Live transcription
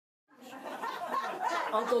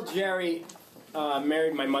Uncle Gerry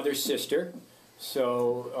married my mother's sister,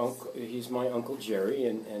 so he's my Uncle Gerry,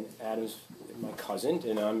 and Adam's my cousin,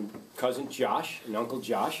 and I'm cousin Josh, and Uncle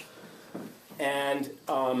Josh. And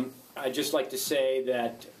I'd just like to say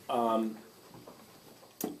that I'd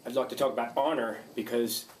like to talk about honor,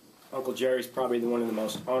 because Uncle Gerry's probably one of the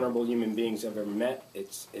most honorable human beings I've ever met.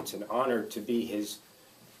 It's an honor to be his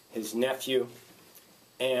nephew,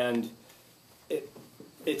 and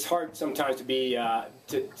it's hard sometimes to be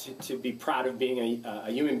proud of being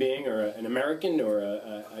a human being, or an American, or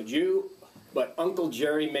a Jew. But Uncle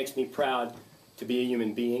Gerry makes me proud to be a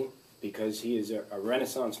human being, because he is a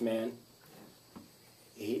Renaissance man.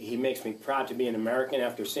 He makes me proud to be an American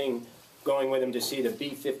after going with him to see the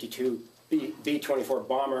B-52, B-24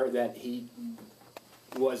 bomber that he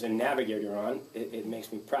was a navigator on. It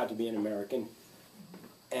makes me proud to be an American.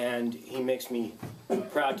 And he makes me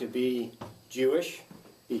proud to be Jewish,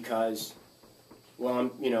 because,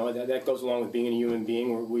 well, that goes along with being a human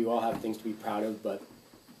being, where we all have things to be proud of, but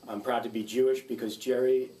I'm proud to be Jewish because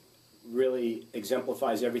Gerry really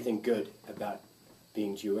exemplifies everything good about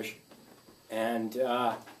being Jewish. And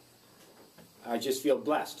I just feel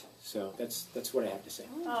blessed. So that's what I have to say.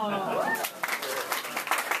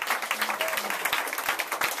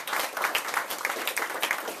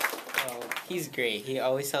 He's great. He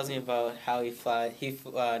always tells me about how he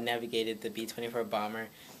navigated the B-24 bomber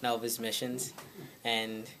in all of his missions,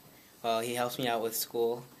 and well, he helps me out with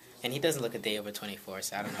school. And he doesn't look a day over 24,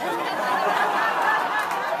 so I don't know.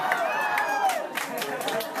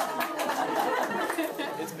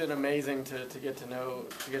 It's been amazing to get to know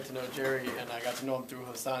Gerry, and I got to know him through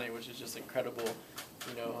Hosani, which is just incredible.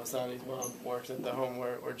 Hosani's mom works at the home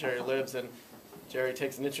where Gerry lives, and Gerry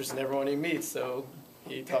takes an interest in everyone he meets. So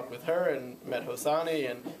he talked with her and met Hosani,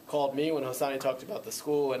 and called me when Hosani talked about the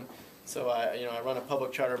school. And so I run a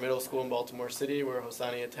public charter middle school in Baltimore City where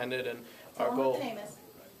Hosani attended, and our goal. What the name is?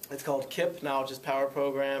 It's called KIP, Knowledge is Power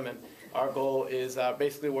Program, and our goal is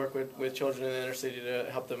basically work with children in the inner city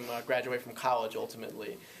to help them graduate from college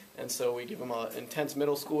ultimately. And so we give them an intense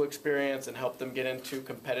middle school experience and help them get into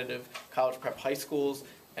competitive college prep high schools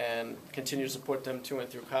and continue to support them to and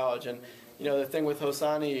through college. And the thing with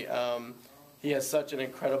Hosani, he has such an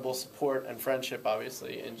incredible support and friendship,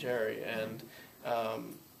 obviously, in Gerry. And I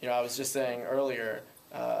was just saying earlier,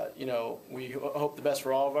 we hope the best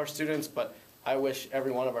for all of our students, but I wish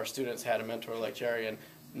every one of our students had a mentor like Gerry, and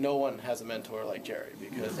no one has a mentor like Gerry,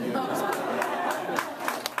 because the last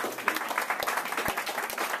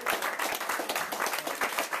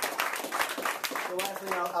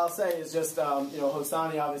thing I'll say is just,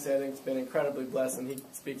 Hosani obviously I think has been incredibly blessed, and he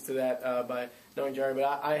speaks to that by knowing Gerry,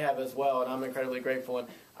 but I have as well, and I'm incredibly grateful. And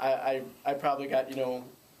I probably got,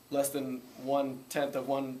 less than 1/10 of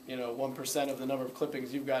 1% of the number of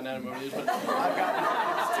clippings you've gotten out of him over the years. But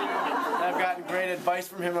I've gotten great advice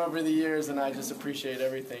from him over the years, and I just appreciate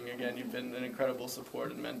everything. Again, you've been an incredible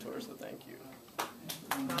support and mentor, so thank you.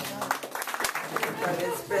 But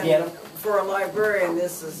it's been, for a librarian,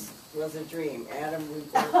 this was a dream. Adam, we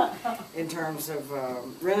worked in terms of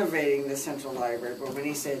renovating the Central Library, but when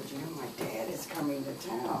he said, my dad is coming to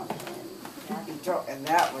town, and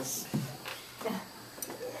that was...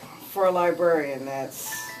 For a librarian, that's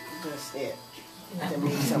just it. To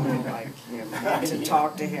meet someone like him, to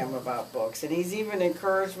talk to him about books. And he's even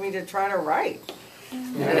encouraged me to try to write.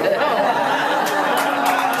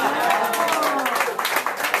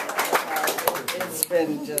 It's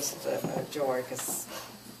been just a joy, because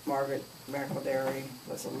Margaret McElderry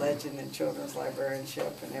was a legend in children's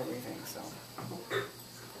librarianship and everything. So,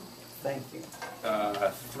 thank you.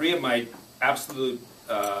 Three of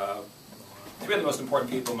the most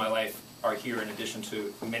important people in my life are here, in addition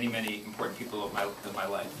to many, many important people in my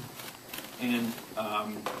life. And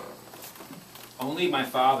only my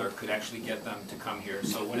father could actually get them to come here.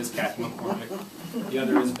 So one is Kathy McCormick, the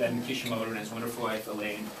other is Ben Kishimoto and his wonderful wife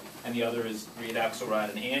Elaine, and the other is Reed Axelrod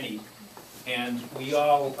and Annie. And we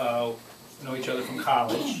all know each other from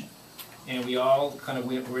college, and we all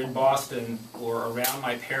were in Boston or around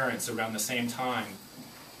my parents around the same time.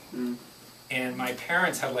 And my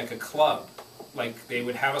parents had like a club. Like, they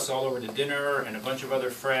would have us all over to dinner and a bunch of other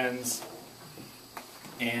friends,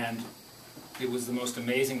 and it was the most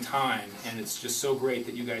amazing time, and it's just so great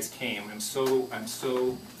that you guys came. I'm so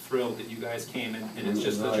thrilled that you guys came, and it's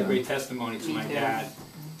just such a great testimony to my dad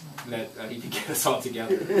that he could get us all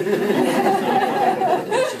together. It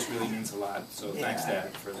just really means a lot, so thanks,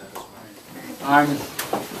 Dad, for that as well. I'm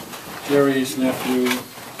Gerry's nephew.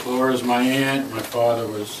 Flora's my aunt. My father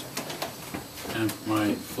was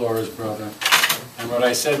my Flora's brother. And what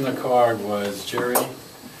I said in the card was, Gerry,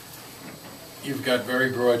 you've got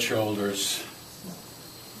very broad shoulders,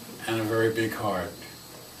 and a very big heart.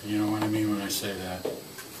 You know what I mean when I say that.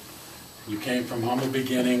 You came from humble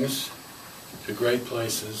beginnings to great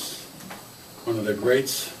places, one of the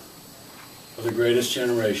greats of the greatest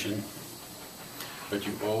generation, but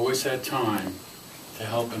you always had time to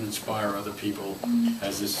help and inspire other people,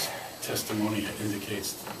 as this testimony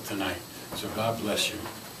indicates tonight. So God bless you.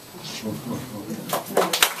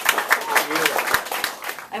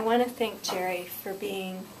 I want to thank Gerry for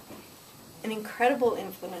being an incredible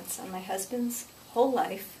influence on my husband's whole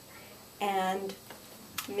life and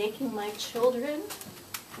making my children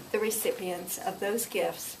the recipients of those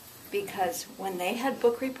gifts, because when they had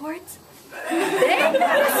book reports, and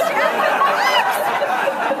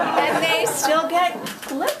they still get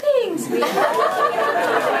clippings.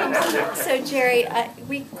 So Gerry,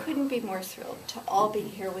 we couldn't be more thrilled to all be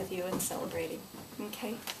here with you and celebrating.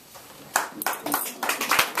 Okay?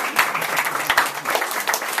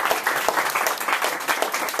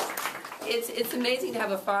 It's amazing to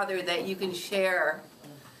have a father that you can share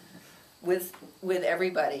with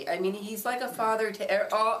everybody. I mean, he's like a father to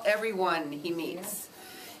everyone he meets,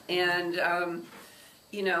 and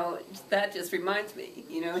you know, that just reminds me.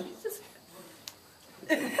 You know, he's just.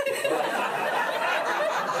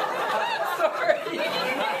 Sorry.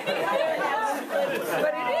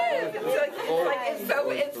 But it is.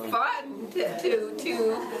 It's fun to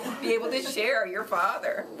be able to share your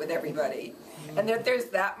father with everybody. And that there's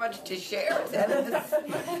that much to share.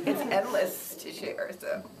 It's endless to share.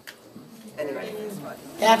 So, anyway, it's fun.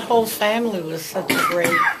 That whole family was such a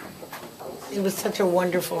great, it was such a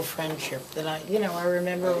wonderful friendship that I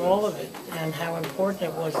remember all of it and how important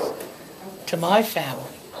it was to my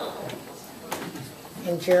family.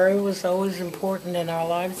 And Gerry was always important in our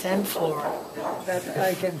lives, and Flora. That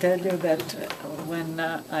I can tell you that when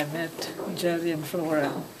I met Gerry and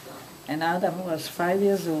Flora, and Adam was 5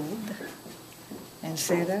 years old, and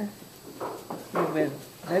Sarah, we were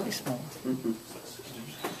very small.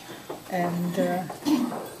 And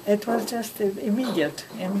it was just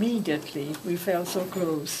immediately we felt so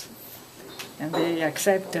close. And they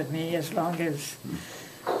accepted me as long as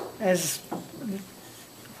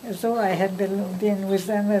though I had been with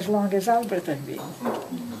them as long as Albert had been.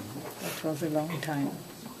 That was a long time.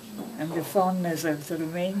 And the fondness has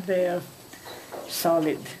remained there,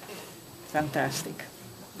 solid, fantastic.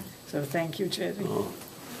 So thank you, Gerry. Oh.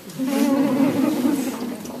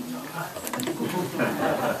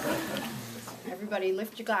 Everybody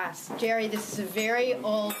lift your glass. Gerry, this is a very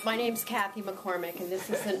old, my name's Kathy McCormick, and this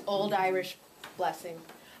is an old Irish blessing.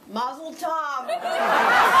 Mazel tov!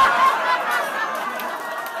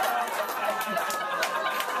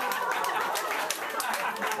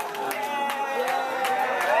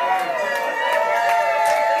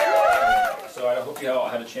 So I hope you all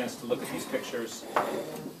had a chance to look at these pictures.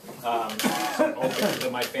 Some old pictures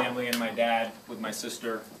of my family and my dad with my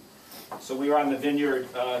sister. So we were on the vineyard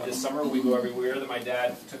this summer. We go everywhere. That my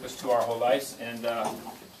dad took us to our whole lives. And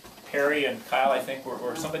Perry and Kyle, I think,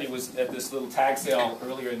 or somebody was at this little tag sale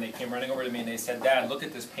earlier, and they came running over to me and they said, "Dad, look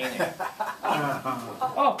at this painting."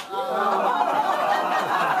 Oh.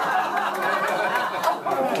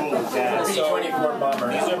 B-24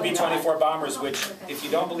 bombers. These are B-24 bombers, which, if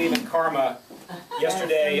you don't believe in karma,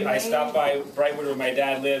 yesterday I stopped by Brightwood where my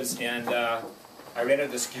dad lives, and I ran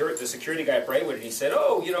into the security guy at Brightwood, and he said,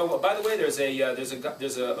 "Oh, you know, by the way, there's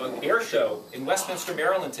an air show in Westminster,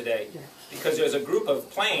 Maryland today, because there's a group of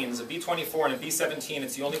planes, a B-24 and a B-17.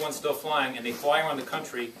 It's the only one still flying, and they fly around the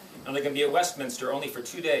country, and they're going to be at Westminster only for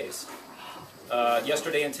 2 days,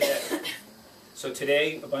 yesterday and today." So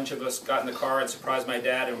today, a bunch of us got in the car and surprised my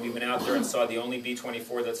dad, and we went out there and saw the only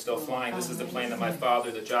B-24 that's still flying. This is the plane that my father,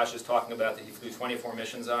 that Josh is talking about, that he flew 24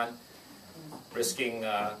 missions on, risking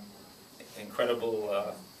incredible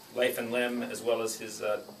life and limb, as well as his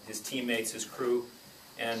teammates, his crew,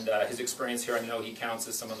 and his experience here. I know he counts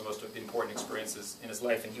as some of the most important experiences in his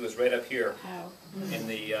life, and he was right up here in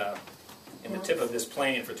the tip of this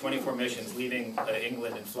plane for 24 missions, leaving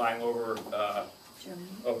England and flying over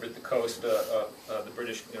the coast, the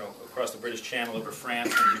British, across the British Channel over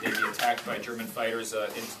France, and they'd be attacked by German fighters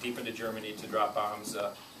deep into Germany to drop bombs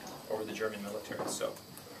over the German military. So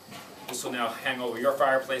this will now hang over your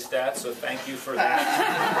fireplace, Dad. So thank you for that.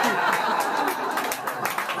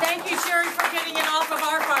 Thank you, Gerry, for getting it off of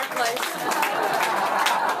our fireplace.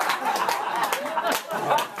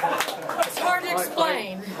 It's hard to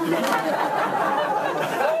explain.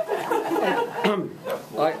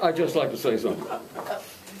 I'd just like to say something.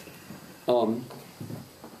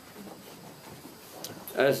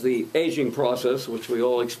 As the aging process, which we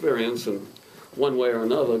all experience in one way or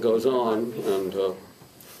another, goes on, and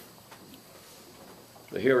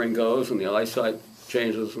the hearing goes and the eyesight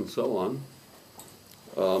changes and so on.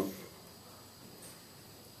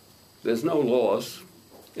 There's no loss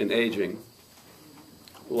in aging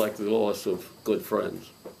like the loss of good friends.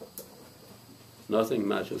 Nothing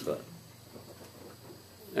matches that.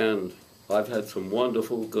 And I've had some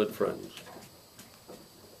wonderful good friends.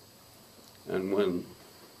 And when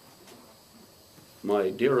my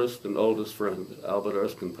dearest and oldest friend, Albert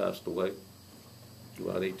Erskine, passed away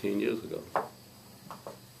about 18 years ago,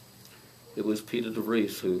 it was Peter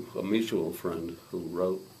DeVries, a mutual friend, who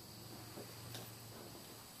wrote,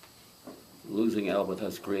 "Losing Albert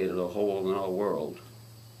has created a hole in our world."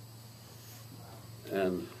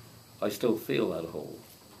 And I still feel that hole.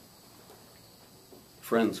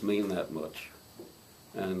 Friends mean that much.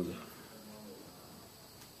 And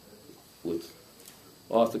with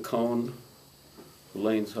Arthur Cohn,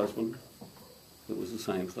 Elaine's husband, it was the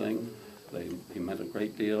same thing. He meant a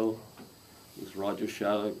great deal. It was Roger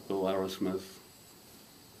Shattuck, Bill Arrowsmith,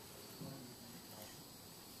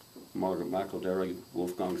 Margaret McElderry,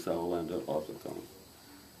 Wolfgang Sauerländer, Arthur Cohn.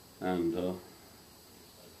 And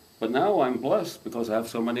but now I'm blessed because I have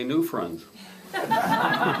so many new friends. So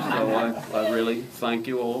I really thank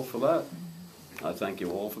you all for that. I thank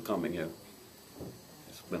you all for coming here.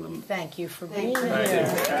 It's been a... Thank you for being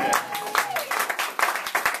here.